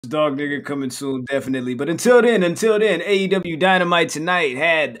Dog nigga coming soon, definitely. But until then, AEW Dynamite tonight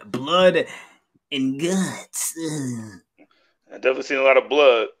had blood and guts. I definitely seen a lot of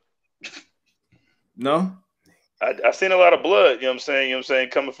blood. No? I seen a lot of blood, you know what I'm saying? You know what I'm saying?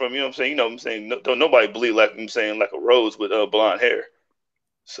 Coming from, you know what I'm saying? You know what I'm saying? Don't nobody bleed like I'm saying like a rose with blonde hair.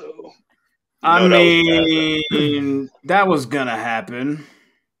 So I mean, that was gonna happen.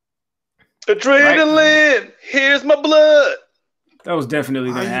 Adrenaline, right? Here's my blood. That was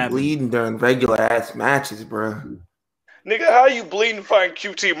definitely gonna happen. Bleeding during regular ass matches, bro. Nigga, how you bleeding fighting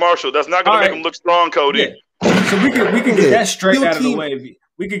QT Marshall? That's not gonna make him look strong, Cody. Yeah. So we could get that straight out of the way.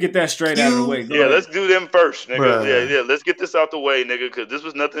 We could get that straight out of the way. Go ahead. Let's do them first, nigga. Yeah. Let's get this out the way, nigga, because this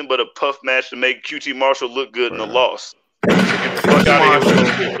was nothing but a puff match to make QT Marshall look good in a loss. Get the fuck out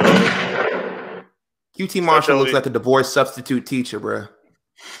of here. QT Marshall looks like a divorced substitute teacher, bro.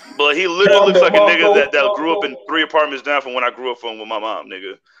 But he literally looks like a nigga that grew up in 3 apartments down from when I grew up from with my mom,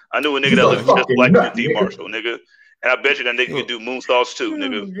 nigga. I knew a nigga that looked just like QT Marshall, nigga. And I bet you that nigga could do moonsaults too,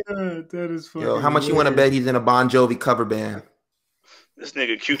 nigga. Oh God, that is funny. Yo, how much you want to bet he's in a Bon Jovi cover band? This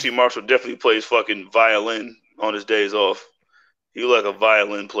nigga QT Marshall definitely plays fucking violin on his days off. He like a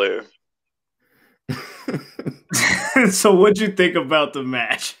violin player. So what'd you think about the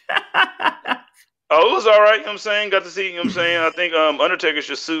match? Oh, it was all right, you know what I'm saying? Got to see, you know what I'm saying? I think Undertaker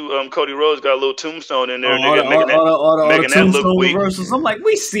should sue Cody Rhodes, got a little tombstone in there, nigga, making that look weak. Reversals. I'm like,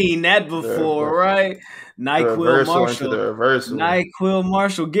 we seen that before, right? NyQuil Marshall. NyQuil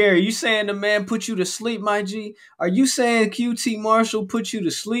Marshall. Gary, you saying the man put you to sleep, my G? Are you saying QT Marshall put you to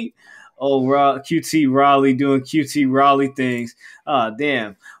sleep? Oh, QT Raleigh doing QT Raleigh things. Oh,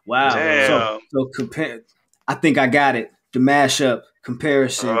 damn. Wow. Damn. So compare. I think I got it. The mashup,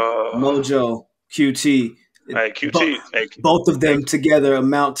 comparison, Mojo, QT. Hey, QT. Both of them together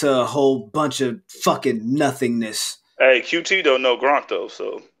amount to a whole bunch of fucking nothingness. Hey, QT don't know Gronk, though,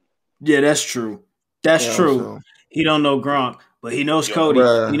 so. Yeah, that's true. That's true. So. He don't know Gronk, but he knows Cody.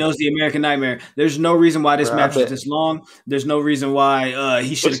 Bruh. He knows the American Nightmare. There's no reason why this match was this long. There's no reason why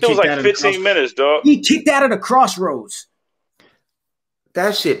he should have kicked out of the 15 minutes, dog. He kicked out of the Crossroads.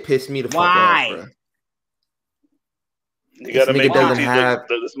 That shit pissed me the fuck off, bro. You gotta make QT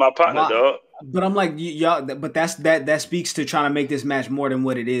that's my partner, dog. But I'm like, y'all. But that speaks to trying to make this match more than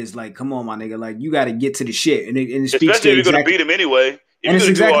what it is. Like, come on, my nigga. Like, you got to get to the shit, and it speaks especially to if you're gonna beat him anyway. If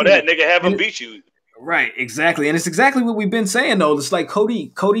you're gonna do all that, nigga, have him beat you. Right, exactly. And it's exactly what we've been saying, though. It's like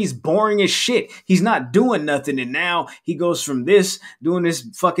Cody's boring as shit. He's not doing nothing. And now he goes from doing this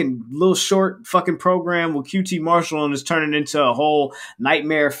fucking little short fucking program with QT Marshall and is turning into a whole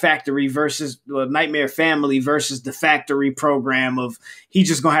Nightmare Factory versus Nightmare Family versus the Factory program of he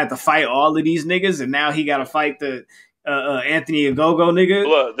just gonna have to fight all of these niggas. And now he got to fight the Anthony Ogogo nigga.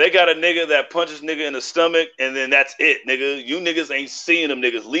 Look, they got a nigga that punches nigga in the stomach, and then that's it, nigga. You niggas ain't seeing them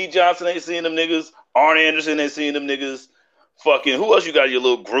niggas. Lee Johnson ain't seeing them niggas. Arn Anderson ain't seeing them niggas. Fucking who else you got in your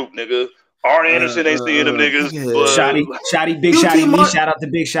little group, nigga? Arn Anderson ain't seeing them niggas. Yeah. Shotty, Big Shotty Lee. Shout out to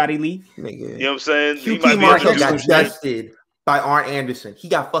Big Shotty Lee. Nigga. You know what I'm saying? QT Marshall got dusted by Arn Anderson. He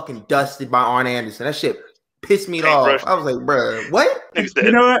got fucking dusted by Arn Anderson. That shit pissed me off. I was like, bro, what?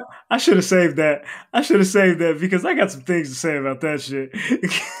 You know what? I should have saved that. Because I got some things to say about that shit.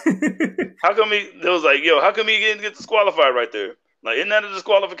 How come it was like, yo, how come he didn't get disqualified right there? Like, isn't that a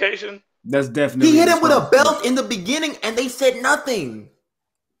disqualification? That's definitely. He hit him with a belt in the beginning, and they said nothing.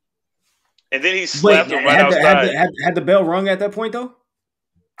 And then he slapped him right outside. Had the bell rung at that point, though?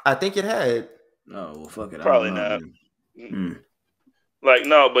 I think it had. Oh, well, fuck it. Probably not. Like,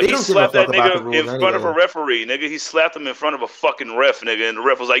 no, but he slapped that nigga in front of a referee, nigga. He slapped him in front of a fucking ref, nigga. And the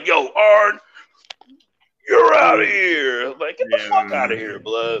ref was like, yo, Arn, you're out of here. Like, get the fuck out of here,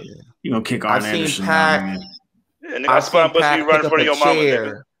 blood. You gonna kick Arn Anderson. Yeah, nigga, I spot busting you right in front of your mama,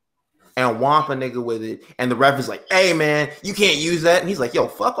 nigga. And whomp a nigga with it. And the ref is like, hey, man, you can't use that. And he's like, yo,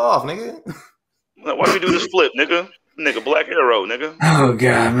 fuck off, nigga. Why do we do this flip, nigga? Nigga, Black Arrow, nigga. Oh,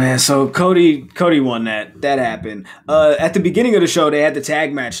 God, man. So Cody won that. That happened. At the beginning of the show, they had the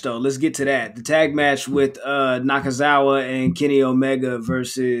tag match, though. Let's get to that. The tag match with Nakazawa and Kenny Omega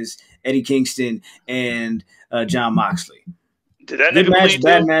versus Eddie Kingston and Jon Moxley. Did that good nigga match, bleed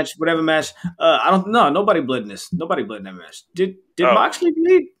bad too? match, whatever match. I don't know. Nobody bled in this. Nobody bled in that match. Did Moxley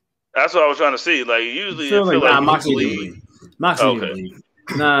bleed? That's what I was trying to see. Like, usually, I feel like Moxley didn't bleed. Moxley didn't bleed.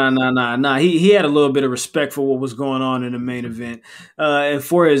 Nah. He had a little bit of respect for what was going on in the main event. And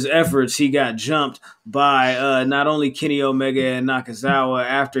for his efforts, he got jumped by not only Kenny Omega and Nakazawa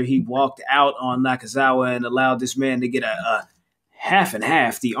after he walked out on Nakazawa and allowed this man to get a half and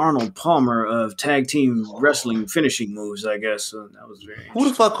half, the Arnold Palmer of tag team wrestling finishing moves, I guess. So that was very Who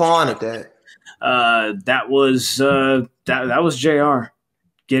the fuck calling it that? That was JR.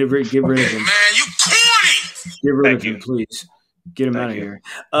 Get rid of him. Man, you corny. Get rid of him, please. Get him out of here.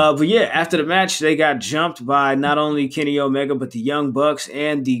 But yeah, after the match, they got jumped by not only Kenny Omega, but the Young Bucks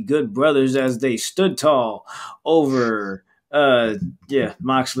and the Good Brothers as they stood tall over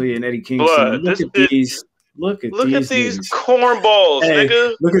Moxley and Eddie Kingston. Look at these cornballs,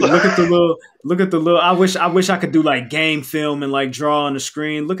 nigga. Look at the little. I wish I could do like game film and like draw on the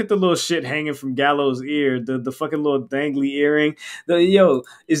screen. Look at the little shit hanging from Gallows' ear. The fucking little dangly earring.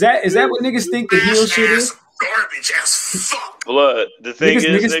 Is that what niggas think the heel shit is? Garbage as fuck. Blood. The thing is,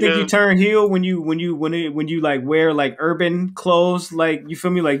 niggas think you turn heel when you like wear like urban clothes, like you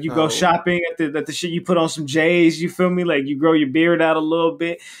feel me, like you go shopping at the shit, you put on some J's, you feel me, like you grow your beard out a little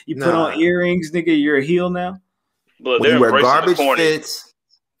bit, you put on earrings, nigga, you're a heel now. Blood, when you wear garbage fits,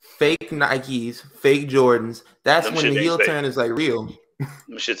 fake Nikes, fake Jordans, that's when the heel turn is like real.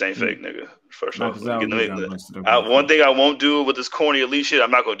 Them shits ain't fake, nigga. First off, one thing I won't do with this corny elite shit, I'm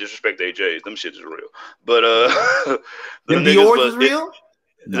not gonna disrespect the AJs. Them shits is real, but the Dior's is real.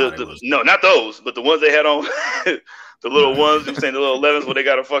 No, not those, but the ones they had on, the little ones. I'm saying the little 11s where they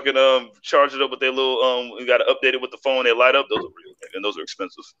got to fucking charge it up with their little you got to update it with the phone. They light up. Those are real, and those are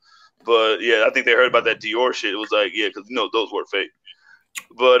expensive. But yeah, I think they heard about that Dior shit. It was like, yeah, because those were fake.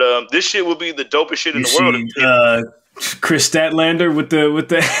 But this shit will be the dopest shit in the world. Chris Statlander with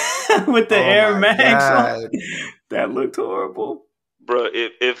the Air Max on. That looked horrible, bro.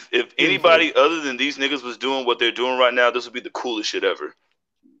 If anybody other than these niggas was doing what they're doing right now, this would be the coolest shit ever.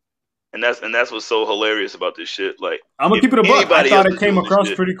 And that's what's so hilarious about this shit. Like, I'm gonna keep it a buck. I thought it came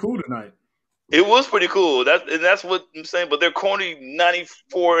across pretty cool tonight. It was pretty cool. That's what I'm saying. But they're corny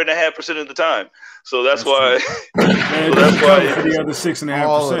 94.5% of the time. So that's why. That's why for the other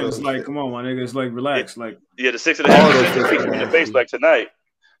 6.5%. It's like, come on, my nigga. It's like, relax. Like, yeah, the 6.5% kicks me in the face like tonight.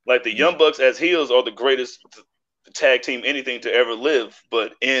 Like the Young Bucks as heels are the greatest tag team anything to ever live.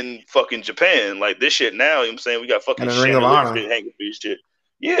 But in fucking Japan, like this shit now, you know what I'm saying, we got fucking chandeliers hanging for these shit.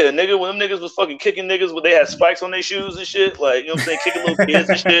 Yeah, nigga, when them niggas was fucking kicking niggas, when they had spikes on their shoes and shit, like, you know what I'm saying, kicking little kids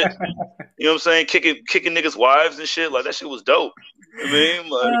and shit, you know what I'm saying, kicking niggas' wives and shit, like, that shit was dope. I mean,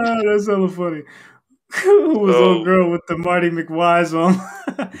 like, that's hella funny. Who was old girl with the Marty McWise on?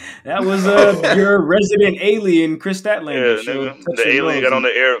 That was your resident alien, Chris Statlander. Yeah, nigga, the alien got on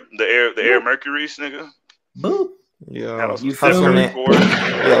the air Mercury's, nigga. Boop. Yo, you Hustler Man.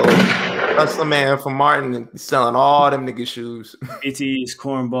 Hustler Man from Martin and selling all them nigga shoes. AT's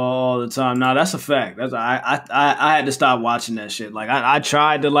cornball all the time. Nah, that's a fact. I had to stop watching that shit. Like I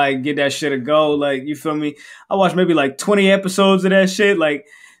tried to like get that shit a go. Like, you feel me? I watched maybe like 20 episodes of that shit. Like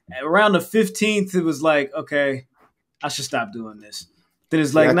around the 15th, it was like, okay, I should stop doing this. Then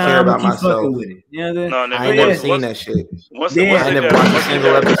it's like, nah, I'm gonna keep fucking with it. Yeah, I ain't never seen that shit. I never watched a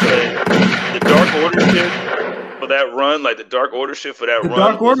single episode. The Dark Order shit. For that run, like the Dark Order shit for that run.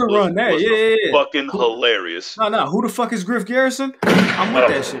 Dark Order run, yeah. Fucking hilarious. No. Who the fuck is Griff Garrison? I'm with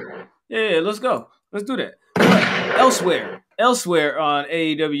that shit. Yeah, let's go. Let's do that. But elsewhere on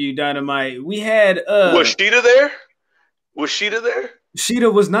AEW Dynamite, we had Was Sheeta there?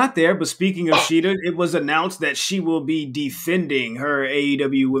 Sheeta was not there, but speaking of Sheeta, it was announced that she will be defending her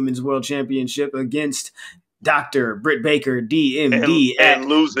AEW Women's World Championship against Dr. Britt Baker, DMD, and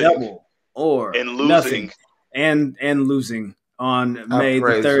losing. Double or nothing. And losing on May the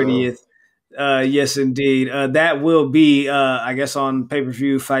 30th. Yes, indeed. That will be, I guess, on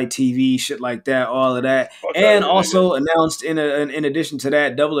pay-per-view, Fight TV, shit like that, all of that. And also announced in addition to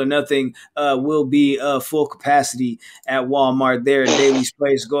that, Double or Nothing will be full capacity at Walmart there at Daly's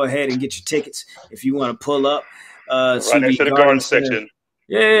Place. Go ahead and get your tickets if you want to pull up. Right next to the garden section.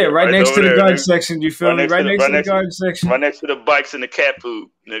 Yeah, right next to the garden section. You feel me? Right next to the garden section. Right next to the bikes and the cat food,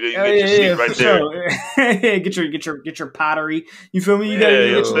 nigga. You get your seat right there. Sure. Get your pottery. You feel me? You gotta get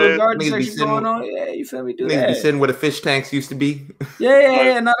your little garden section going on. Yeah, you feel me? Do that. Be sitting where the fish tanks used to be.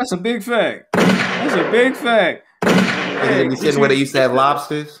 Yeah. No, that's a big fact. That's a big fact. Niggas be sitting where they used to have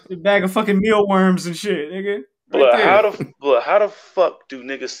lobsters. A bag of fucking mealworms and shit, nigga. How the fuck do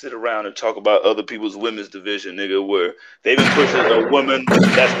niggas sit around and talk about other people's women's division, nigga, where they've been pushing a woman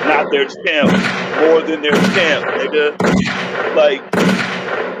that's not their champ more than their champ, nigga? Like,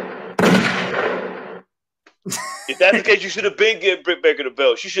 if that's the case, you should have been getting Britt Baker the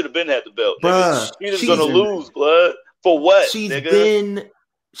belt. She should have been had the belt. Bruh, she's gonna lose, blood. For what, nigga?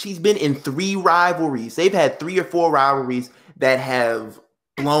 She's been in 3 rivalries. They've had 3 or 4 rivalries that have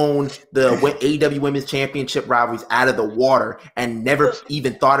blown the AEW Women's Championship rivalries out of the water and never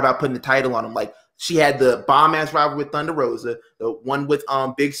even thought about putting the title on them. Like, she had the bomb-ass rivalry with Thunder Rosa, the one with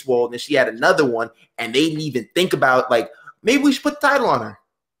Big Swole, and then she had another one, and they didn't even think about, like, maybe we should put the title on her.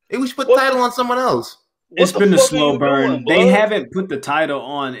 Maybe we should put the title on someone else. It's been a slow burn. They haven't put the title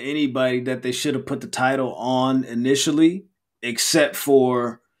on anybody that they should have put the title on initially, except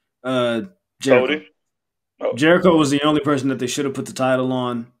for Jericho. Cody? Oh. Jericho was the only person that they should have put the title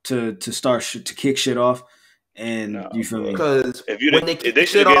on to start to kick shit off. And you feel me? Because they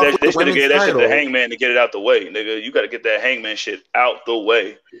should have gave that shit to Hangman to get it out the way, nigga. You got to get that Hangman shit out the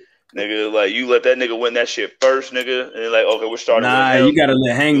way, nigga. Like you let that nigga win that shit first, nigga, and then like okay, we're starting. Nah, with him. You gotta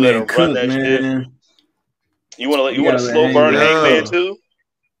let Hangman cook, man. Shit. You want to slow burn Hangman too?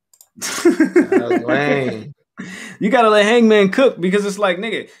 You gotta let Hangman cook because it's like,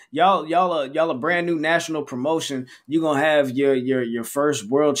 nigga, y'all a brand new national promotion. You gonna have your first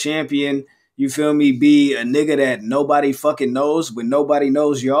world champion. You feel me? Be a nigga that nobody fucking knows when nobody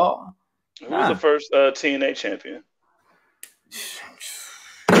knows y'all. Who was the first TNA champion?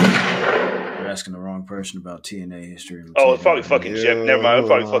 You're asking the wrong person about TNA history. Oh, it's probably fucking Jeff. Never mind. It's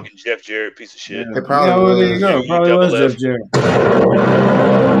probably fucking Jeff Jarrett, piece of shit. Yeah, probably was Jeff Jarrett.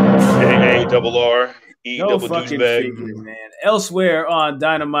 AEW No fucking figure, man. Elsewhere on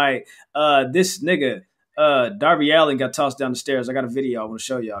Dynamite, this nigga, Darby Allin got tossed down the stairs. I got a video I want to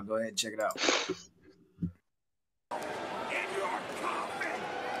show y'all. Go ahead and check it out.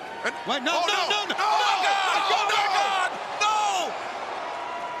 Wait, no!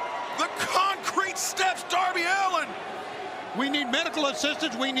 The concrete steps, Darby Allin. We need medical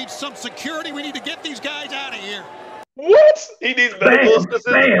assistance. We need some security. We need to get these guys out of here. What? He needs medical assistance?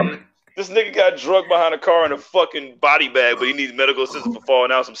 Bam. This nigga got drugged behind a car in a fucking body bag, but he needs medical assistance for falling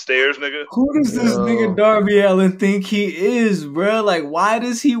down some stairs, nigga. Who does this nigga Darby Allin think he is, bro? Like, why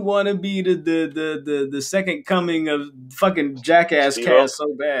does he want to be the second coming of fucking Jackass Cast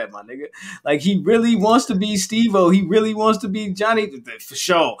so bad, my nigga? Like, he really wants to be Steve-O. He really wants to be Johnny for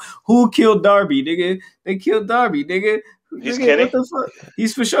sure. Who killed Darby, nigga? They killed Darby, nigga. He's Kenny. What the fuck?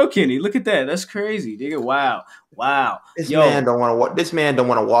 He's for sure Kenny. Look at that. That's crazy, nigga. Wow. This man don't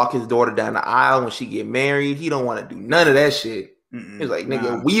want to walk his daughter down the aisle when she get married. He don't want to do none of that shit. He's like,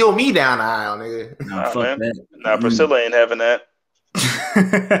 nigga, wheel me down the aisle, nigga. Nah, fuck that. Nah, Priscilla ain't having that.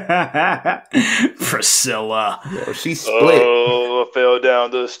 Priscilla. Yo, she split. Oh, I fell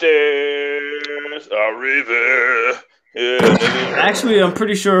down the stairs. Arriva. Yeah, actually, I'm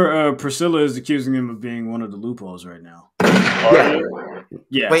pretty sure Priscilla is accusing him of being one of the loopholes right now.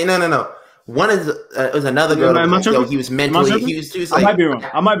 Yeah. Wait, no. One is it was another girl. He was mentally. He was like.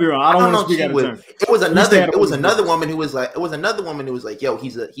 I might be wrong. I don't want to speak out of turn. It was another woman who was like. It was another woman who was like, "Yo,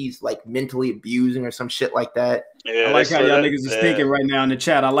 he's like mentally abusing or some shit like that." Yeah, I like how y'all niggas is thinking right now in the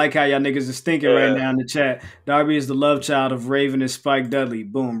chat. Right now in the chat. Darby is the love child of Raven and Spike Dudley.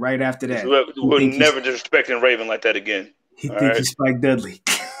 Boom! Right after that, we're never disrespecting Raven like that again. He thinks he's Spike Dudley.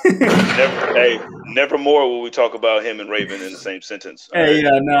 Never more will we talk about him and Raven in the same sentence. Hey,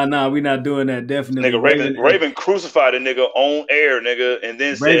 right? Nah, we not doing that. Definitely, nigga. Raven crucified a nigga on air, nigga, and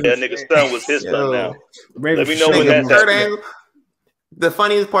then said that nigga's son was his son. Now, let me know when that's happening. The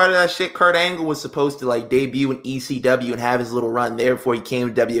funniest part of that shit, Kurt Angle was supposed to like debut in ECW and have his little run there before he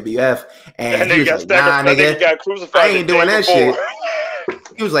came to WWF, and he was like, "Nah, nigga, got crucified. I ain't doing that shit."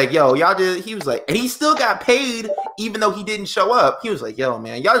 He was like, "Yo, y'all just." He was like, and he still got paid even though he didn't show up. He was like, "Yo,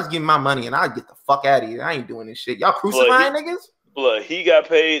 man, y'all just give me my money and I'll get the fuck out of here. I ain't doing this shit. Y'all crucifying niggas." Blood, he got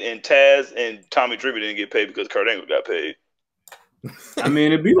paid, and Taz and Tommy Dreamer didn't get paid because Kurt Angle got paid. I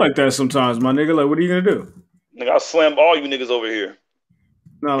mean, it be like that sometimes, my nigga. Like, what are you gonna do? Nigga, I'll slam all you niggas over here.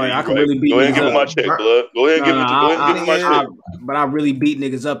 No, like I can really beat. Go ahead and give him my check, blood. Go ahead and give him my check. But I really beat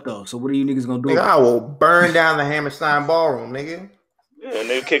niggas up though. So what are you niggas gonna do? Nigga, I will burn down the Hammerstein Ballroom, nigga. Yeah, and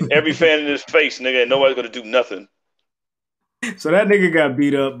they'll kick every fan in his face, nigga, and nobody's gonna do nothing. So that nigga got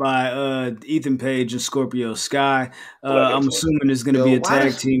beat up by Ethan Page and Scorpio Sky. I'm assuming there's gonna be a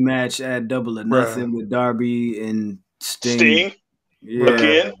tag team match at Double or Nothing with Darby and Sting. Yeah.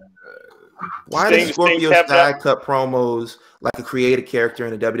 Again. Why does Scorpio Sky cut promos like a creative character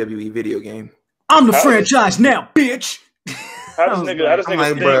in a WWE video game? I'm the franchise now, bitch. How does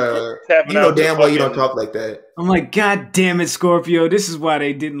nigga bro, you know damn well you don't talk like that. I'm like, God damn it, Scorpio. This is why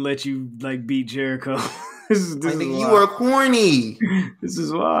they didn't let you like beat Jericho. this is you are corny. This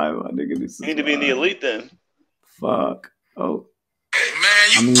is why, my nigga. You need to be in the elite then. Fuck. Oh. Hey,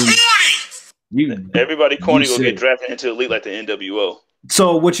 man, corny. Everybody corny will get drafted into elite like the NWO.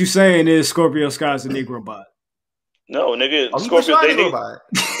 So what you saying is Scorpio Sky's a Negro bot? No, nigga. Scorpio,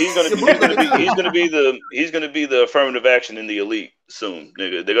 he's gonna be the affirmative action in the elite soon,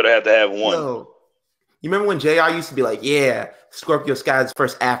 nigga. They're gonna have one. Yo, you remember when JR used to be like, "Yeah, Scorpio Sky is the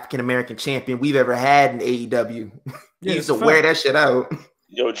first African American champion we've ever had in AEW." He used to wear that shit out.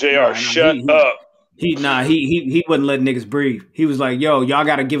 Yo, JR, shut up. He wasn't letting niggas breathe. He was like, yo, y'all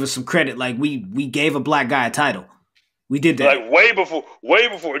got to give us some credit. Like, we gave a black guy a title. We did that. Like, way before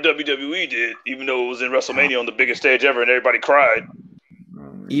WWE did, even though it was in WrestleMania on the biggest stage ever and everybody cried.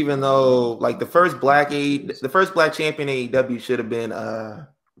 Even though, like, the first black champion AEW should have been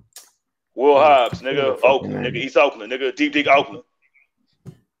Will Hobbs, nigga, Oakland, nigga, East Oakland, nigga, Deep Oakland.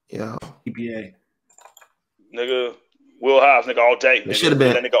 Yeah. EPA. Nigga, Will Hobbs, nigga, all day. It should have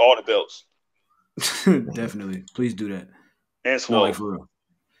been that nigga all the belts. Definitely. Please do that. And Swole. Like, for real.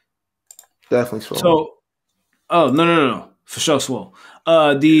 Definitely Swole. So, no. For sure, Swole.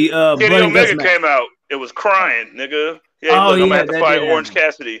 The Kenny Omega came out. It was crying, nigga. Yeah, look, I'm going to have to fight Orange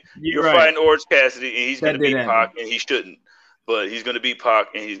Cassidy. You're right. Fighting Orange Cassidy, and he's going to beat Pac, and he shouldn't. But he's going to beat Pac,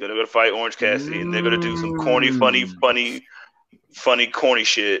 and he's going to go to fight Orange Cassidy, and they're going to do some corny, funny, corny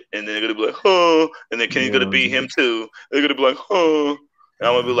shit, and then they're going to be like, huh, and then Kenny's going to beat him too. They're going to be like, huh, and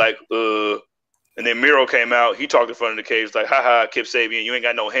I'm going to be like, and then Miro came out. He talked in front of the cage like, haha, Kip Sabian, you ain't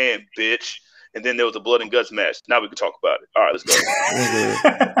got no hand, bitch. And then there was a blood and guts match. Now we can talk about it. All right, let's go.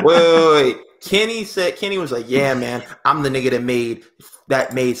 Wait. Kenny was like, yeah, man, I'm the nigga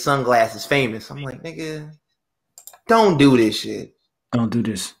that made sunglasses famous. I'm like, nigga, don't do this shit. Don't do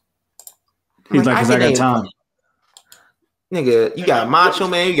this. He's like, 'cause I got time. Nigga, you got Macho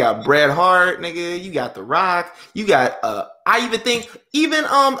Man, you got Bret Hart, nigga, you got The Rock, you got I even think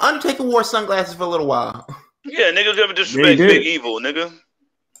Undertaker wore sunglasses for a little while. Yeah, niggas ever disrespect Big Evil, nigga.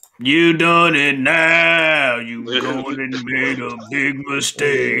 You done it now. You going and made a big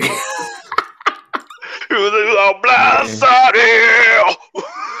mistake. It was a blindside.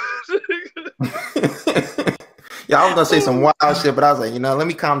 Yeah, I was gonna say some wild shit, but I was like, let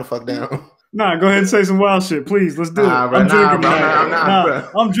me calm the fuck down. Nah, go ahead and say some wild shit, please. Let's do it. I'm drinking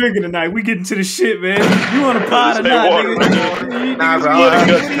tonight. I'm drinking tonight. We getting to the shit, man. You want a pot or not, nigga? Nah, bro.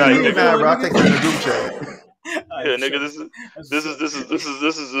 I'll take it in the group chat. Yeah, nigga, this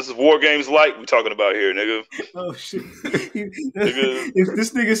is War Games Light we talking about here, nigga. Oh shit! If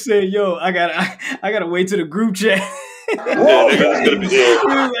this nigga said, "Yo, I gotta wait to the group chat," nigga, it's gonna be there.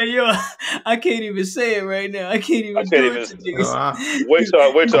 Like, yo, I can't even say it right now. I can't even do it to niggas. Wait till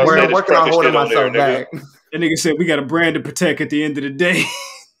I say this cracker shit on there, nigga. That nigga said we got a brand to protect at the end of the day.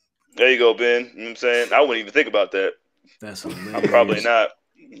 There you go, Ben. You know what I'm saying? I wouldn't even think about that. That's hilarious. I'm probably not.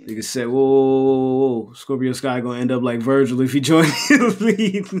 Nigga said, whoa, Scorpio Sky gonna end up like Virgil if he joins the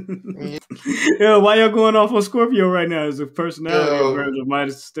lead. Yo, why y'all going off on Scorpio right now? Is the personality of Virgil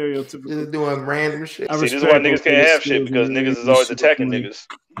minus stereotypical? Just doing random shit. See, this is why niggas can't have shit, because niggas is always attacking niggas.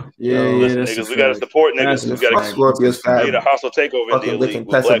 Yeah, listen, niggas, we gotta support niggas. We gotta Scorpio Sky. Need a hostile takeover in the elite licking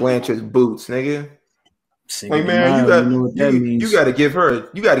Tessa Blanchard's boots, nigga. Like, man, you gotta give her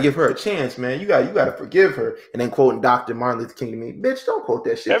a chance, man. You gotta forgive her. And then quoting Dr. Martin Luther King to me, bitch, don't quote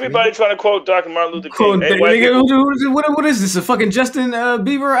that shit. Everybody trying to quote Dr. Martin Luther King. Hey, nigga, what is this? A fucking Justin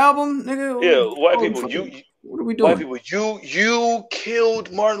Bieber album, nigga? Yeah, white people. What are we doing? White people, you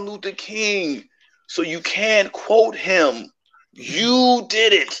killed Martin Luther King, so you can't quote him. You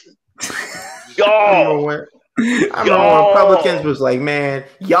did it, y'all. I remember when Republicans was like, man,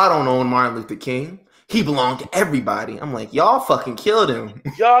 y'all don't own Martin Luther King. He belonged to everybody. I'm like, y'all fucking killed him.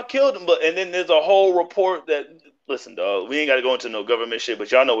 Y'all killed him. And then there's a whole report that, listen, dog, we ain't got to go into no government shit,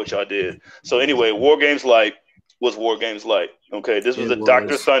 but y'all know what y'all did. So anyway, War Games Light was War Games Light. Okay, this was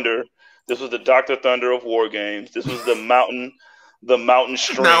Dr. Thunder. This was the Dr. Thunder of War Games. This was the mountain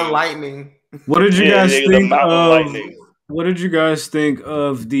stream. Mountain Lightning. What did you guys think of? What did you guys think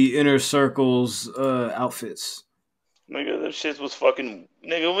of the Inner Circle's outfits? Nigga, that shit was fucking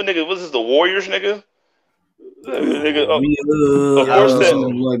nigga. Was this the Warriors, nigga? Nigga, I was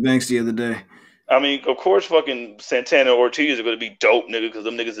listening to Lloyd Banks the other day. I mean, of course, fucking Santana and Ortiz are going to be dope, nigga, because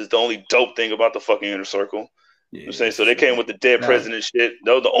them niggas is the only dope thing about the fucking Inner Circle. Yeah, you know what I'm saying? So they came with the dead president shit.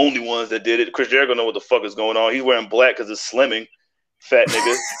 They were the only ones that did it. Chris Jericho know what the fuck is going on. He's wearing black because it's slimming, fat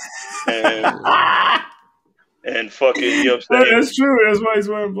nigga. and fucking, you know what I'm saying? That's true. That's why he's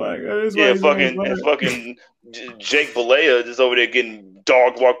wearing black. Fucking Jake Balea is over there getting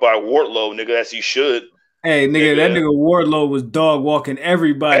dog walked by Wardlow, nigga, as he should. Hey, nigga, that nigga Wardlow was dog walking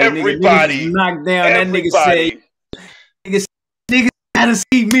everybody. Nigga knocked down. Everybody. That nigga said, niggas gotta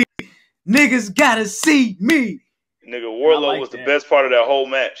see me. Niggas gotta see me. Nigga, Wardlow was the best part of that whole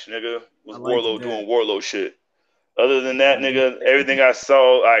match, nigga. Was Wardlow doing Wardlow shit. Other than that, nigga, everything I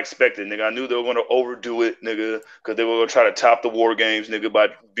saw, I expected, nigga. I knew they were going to overdo it, nigga, because they were going to try to top the War Games, nigga, by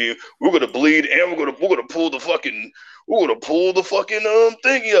being, we're going to bleed and we're going to pull the fucking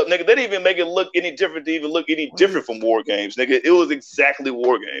thingy up, nigga. They didn't even make it look any different to even look any different from War Games, nigga. It was exactly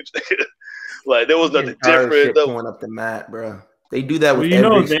War Games, nigga. Like, there was nothing different. Going up the mat, bro. They do that with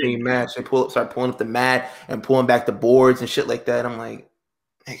every extreme match. They start pulling up the mat and pulling back the boards and shit like that. I'm like,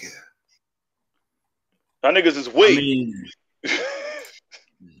 nigga. My niggas is weak.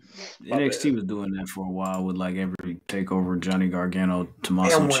 NXT was doing that for a while with like every takeover, Johnny Gargano,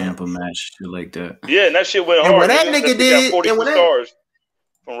 Tommaso Ciampa match, shit like that. Yeah, and that shit went hard. When that nigga did it, and stars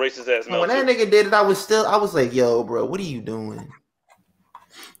from racist ass. When that nigga did it, I was like, yo, bro, what are you doing?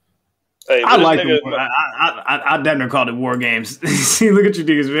 Hey, I like it. I damn near called it War Games. See, look at you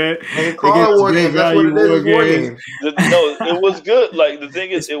niggas, man. Hey, call it War Games. That's what it is. War Games. No, it was good. Like the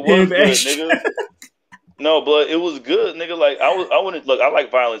thing is, it was good, nigga. No, but it was good, nigga. Like I wouldn't look. I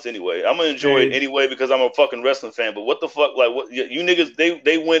like violence anyway. I'm gonna enjoy it anyway because I'm a fucking wrestling fan. But what the fuck, like what you niggas?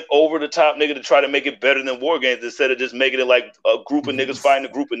 They went over the top, nigga, to try to make it better than War Games instead of just making it like a group of niggas fighting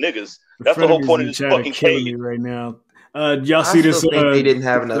a group of niggas. That's the whole point of this fucking cage right now. Y'all see this? Think they didn't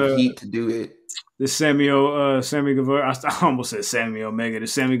have enough heat to do it. This Sammy Guevara. I almost said Sammy Omega. The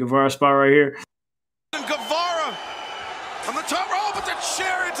Sammy Guevara spot right here. Guevara on the top rope, but the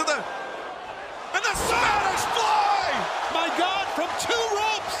chair into the. And the Spanish fly! My God, from 2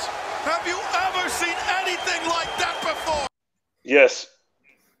 ropes! Have you ever seen anything like that before? Yes.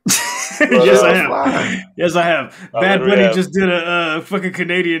 Yes, I have. Yes, I have. Bad Bunny just did a fucking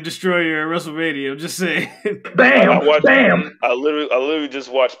Canadian Destroyer at WrestleMania. I'm just saying. Bam! Bam! I literally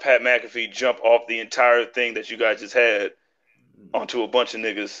just watched Pat McAfee jump off the entire thing that you guys just had onto a bunch of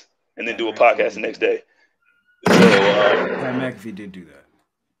niggas and then do a podcast the next day. So, Pat McAfee did do that.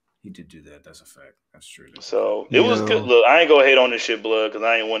 He did do that. That's a fact. That's true. So it was good. Look, I ain't gonna hate on this shit, blood, because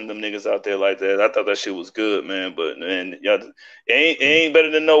I ain't one of them niggas out there like that. I thought that shit was good, man. But man, y'all, it ain't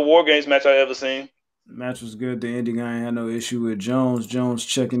better than no War Games match I ever seen. The match was good. The ending, I ain't had no issue with. Jones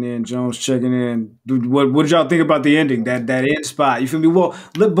checking in. Dude, what did y'all think about the ending? That end spot. You feel me? Well,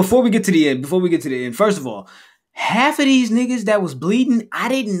 look, before we get to the end, first of all, half of these niggas that was bleeding, I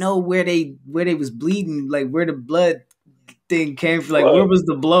didn't know where they was bleeding, like where the blood thing came from. Like, where was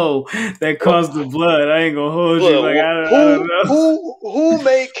the blow that caused the blood? I ain't gonna hold you. Like, I don't know. Who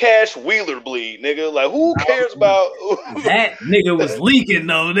made Cash Wheeler bleed, nigga? Like, who cares about that nigga was leaking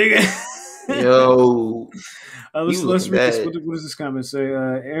though, nigga. Yo. Let's read this. What does this comment say?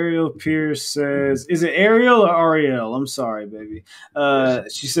 Ariel Pierce says, "Is it Ariel or Ariel?" I'm sorry, baby.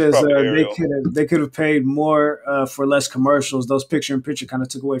 She says they could have paid more for less commercials. Those picture-in-picture kind of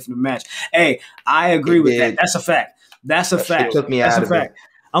took away from the match. Hey, I agree with that. That's a fact. That's a fact. Took me out of it.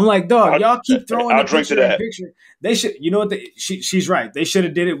 I'm like, dog, y'all keep throwing the picture. They should, you know what? She's right. They should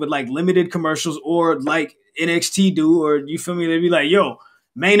have did it with like limited commercials or like NXT do, or you feel me? They'd be like, yo,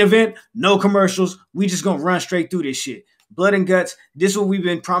 main event, no commercials. We just gonna run straight through this shit. Blood and guts. This is what we've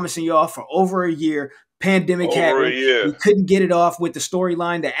been promising y'all for over a year. Pandemic happened. We couldn't get it off with the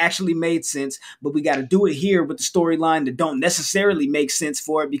storyline that actually made sense, but we got to do it here with the storyline that don't necessarily make sense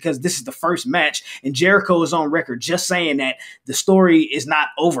for it because this is the first match, and Jericho is on record just saying that the story is not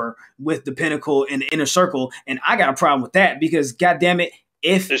over with the Pinnacle and the Inner Circle, and I got a problem with that because, goddamn it,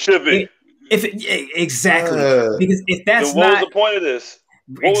 if it should be, exactly, because if that's then what was the point of this?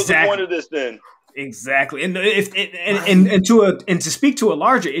 What was the point of this then? Exactly, and to speak to a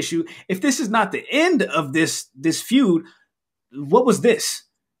larger issue, if this is not the end of this feud, what was this?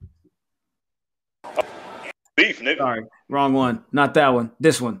 Beef, nigga. Sorry, wrong one. Not that one.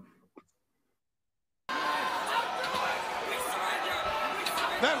 This one.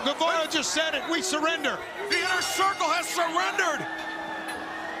 Guevara just said it. We surrender. The Inner Circle has surrendered.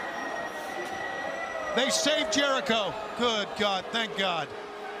 They saved Jericho. Good God, thank God.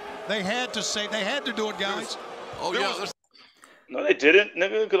 They had to do it, guys. Oh, yeah. No, they didn't,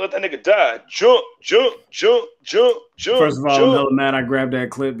 nigga. Could let that nigga die. Jump. First of all, I'm hella mad I grabbed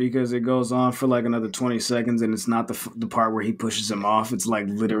that clip because it goes on for like another 20 seconds and it's not the part where he pushes him off. It's like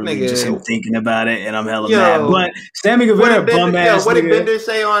literally just him thinking about it, and I'm hella mad. But Sammy Guevara, bum ass. What did Bender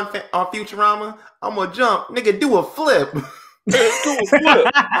say on Futurama? I'm gonna jump, nigga. Do a flip. Do a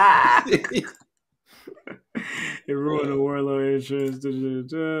flip. It ruined the Warlord entrance.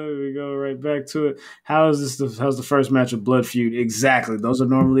 We go right back to it. How's the first match of Blood Feud? Exactly. Those are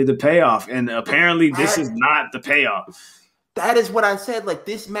normally the payoff, and apparently this is not the payoff. That is what I said. Like,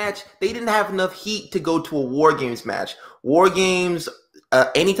 this match, they didn't have enough heat to go to a War Games match. War Games,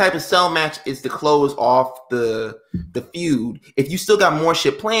 any type of cell match is to close off the feud. If you still got more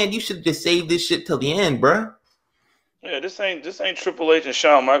shit planned, you should just save this shit till the end, bruh. Yeah, this ain't Triple H and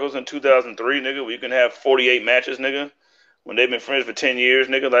Shawn Michaels in 2003, nigga. Where you can have 48 matches, nigga. When they've been friends for 10 years,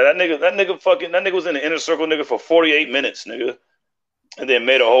 nigga. Like that nigga was in the Inner Circle, nigga, for 48 minutes, nigga, and then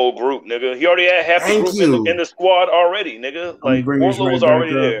made a whole group, nigga. He already had half the group in the squad already, nigga. Like Wardlow was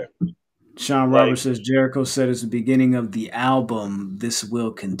already there. Sean Roberts says Jericho said it's the beginning of the album. This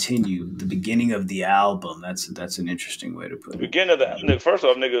will continue. The beginning of the album. That's an interesting way to put it. The beginning of the nigga. First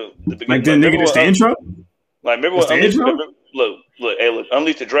off, nigga, the beginning. Like the nigga, it's the intro. Like remember when Unleash look,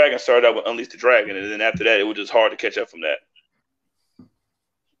 Unleash the Dragon started out with Unleash the Dragon, and then after that, it was just hard to catch up from that.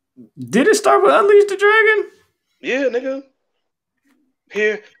 Did it start with Unleash the Dragon? Yeah, nigga.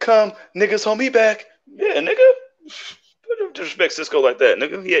 Here come niggas, hold me back. Yeah, nigga. Don't disrespect Cisco like that,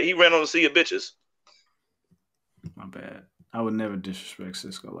 nigga. Yeah, he ran on the sea of bitches. My bad. I would never disrespect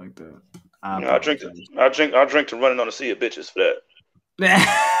Cisco like that. I drink to running on the sea of bitches for that.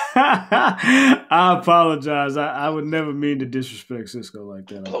 I apologize. I would never mean to disrespect Cisco like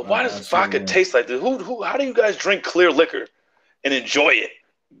that. But why does vodka taste like this? How do you guys drink clear liquor and enjoy it?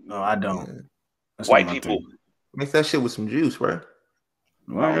 No, I don't. That's white people. Mix that shit with some juice, bro.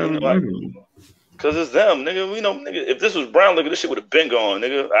 Because it's them, nigga. We know, nigga. If this was brown liquor, this shit would have been gone,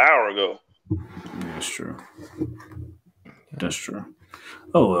 nigga, an hour ago. Yeah, that's true. That's true.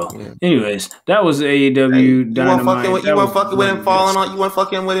 Oh well. Yeah. Anyways, that was AEW Dynamite. You weren't fucking with him falling on. You weren't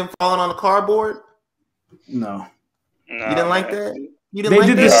fucking with him falling on the cardboard. No. You didn't like that. They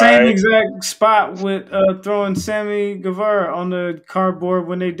did the same exact spot with throwing Sammy Guevara on the cardboard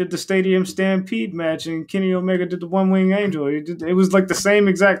when they did the Stadium Stampede match, and Kenny Omega did the One Wing Angel. It was like the same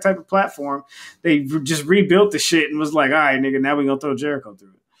exact type of platform. They just rebuilt the shit and was like, all right, nigga, now we gonna throw Jericho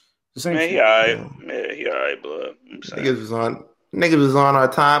through it. The same shit. He all right, blood. Niggas was on our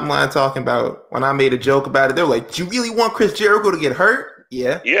timeline talking about when I made a joke about it. They were like, "Do you really want Chris Jericho to get hurt?"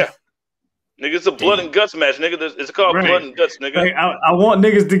 Yeah. Nigga, it's a blood and guts match, nigga. It's called blood and guts, nigga. Like, I want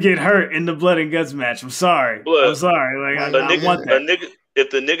niggas to get hurt in the blood and guts match. I'm sorry. I'm sorry. Like, I want that.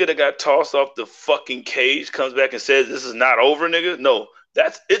 If the nigga that got tossed off the fucking cage comes back and says this is not over, nigga, no,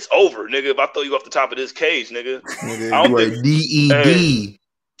 it's over, nigga. If I throw you off the top of this cage, nigga, I don't think DED.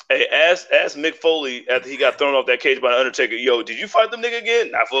 Hey, ask Mick Foley after he got thrown off that cage by the Undertaker. Yo, did you fight them nigga again?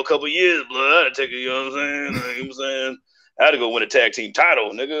 Not for a couple years, blood. Undertaker, you know what I'm saying? Like, you know what I'm saying? I had to go win a tag team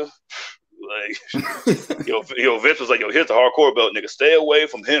title, nigga. Like, yo, Vince was like, yo, here's the hardcore belt, nigga. Stay away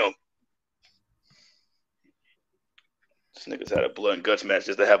from him. This nigga's had a blood and guts match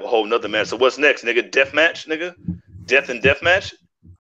just to have a whole nother match. So what's next, nigga? Death match, nigga? Death and death match?